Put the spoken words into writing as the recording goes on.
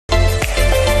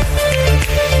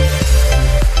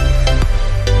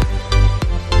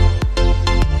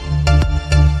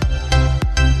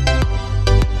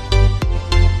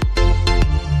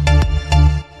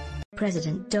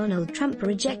President Donald Trump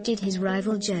rejected his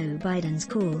rival Joe Biden's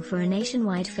call for a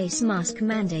nationwide face mask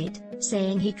mandate,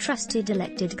 saying he trusted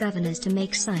elected governors to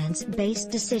make science-based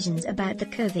decisions about the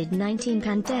COVID-19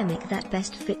 pandemic that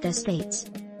best fit their states.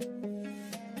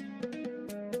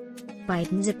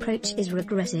 Biden's approach is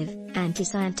regressive,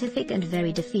 anti-scientific and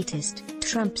very defeatist,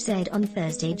 Trump said on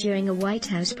Thursday during a White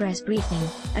House press briefing,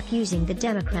 accusing the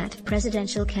Democrat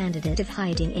presidential candidate of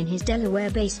hiding in his Delaware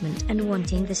basement and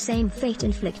wanting the same fate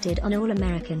inflicted on all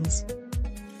Americans.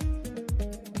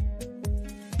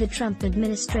 The Trump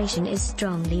administration is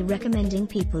strongly recommending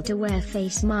people to wear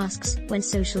face masks when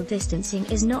social distancing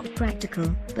is not practical,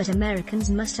 but Americans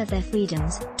must have their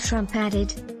freedoms, Trump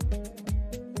added.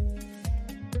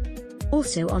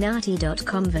 Also on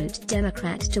RT.com, vote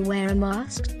Democrat to wear a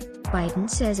mask? Biden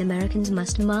says Americans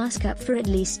must mask up for at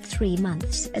least 3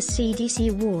 months as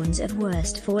CDC warns of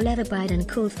worst fall ever. Biden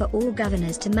called for all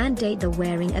governors to mandate the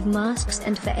wearing of masks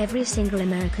and for every single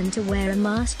American to wear a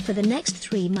mask for the next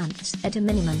 3 months at a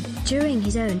minimum, during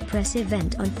his own press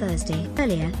event on Thursday.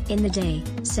 Earlier in the day,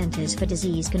 Centers for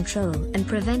Disease Control and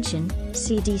Prevention,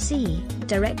 CDC,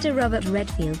 Director Robert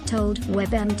Redfield told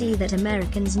WebMD that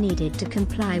Americans needed to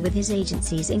comply with his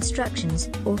agency's instructions,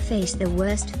 or face the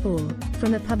worst fall,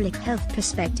 from a public health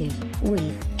perspective,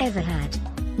 we've ever had.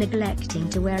 Neglecting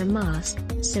to wear a mask,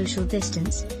 social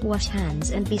distance, wash hands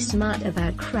and be smart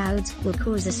about crowds will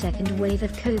cause a second wave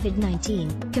of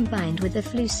COVID-19, combined with the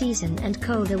flu season and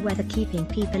colder weather keeping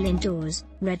people indoors,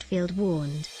 Redfield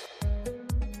warned.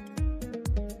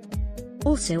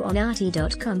 Also on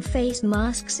RT.com, face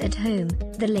masks at home,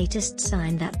 the latest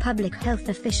sign that public health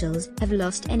officials have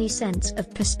lost any sense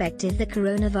of perspective. The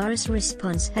coronavirus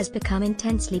response has become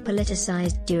intensely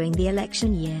politicized during the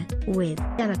election year, with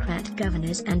Democrat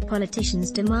governors and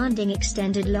politicians demanding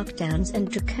extended lockdowns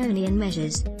and draconian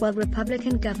measures, while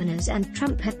Republican governors and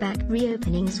Trump have backed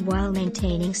reopenings while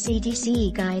maintaining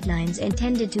CDC guidelines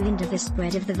intended to hinder the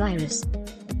spread of the virus.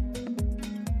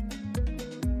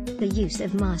 The use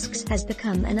of masks has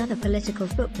become another political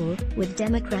football, with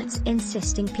Democrats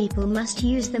insisting people must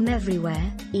use them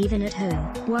everywhere, even at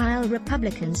home, while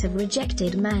Republicans have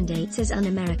rejected mandates as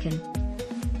un-American.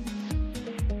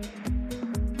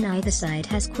 Neither side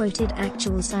has quoted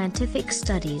actual scientific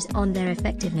studies on their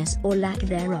effectiveness or lack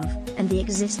thereof, and the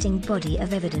existing body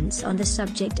of evidence on the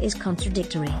subject is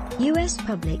contradictory. U.S.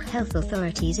 public health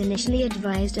authorities initially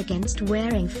advised against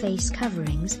wearing face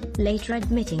coverings, later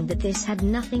admitting that this had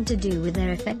nothing to do with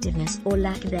their effectiveness or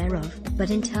lack thereof,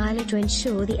 but entirely to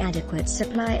ensure the adequate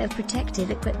supply of protective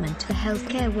equipment for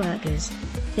healthcare workers.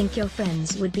 Think your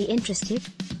friends would be interested?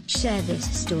 Share this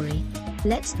story.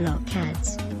 Let's block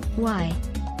ads. Why?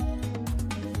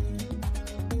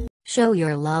 Show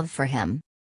your love for him.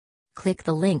 Click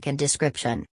the link in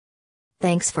description.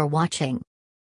 Thanks for watching.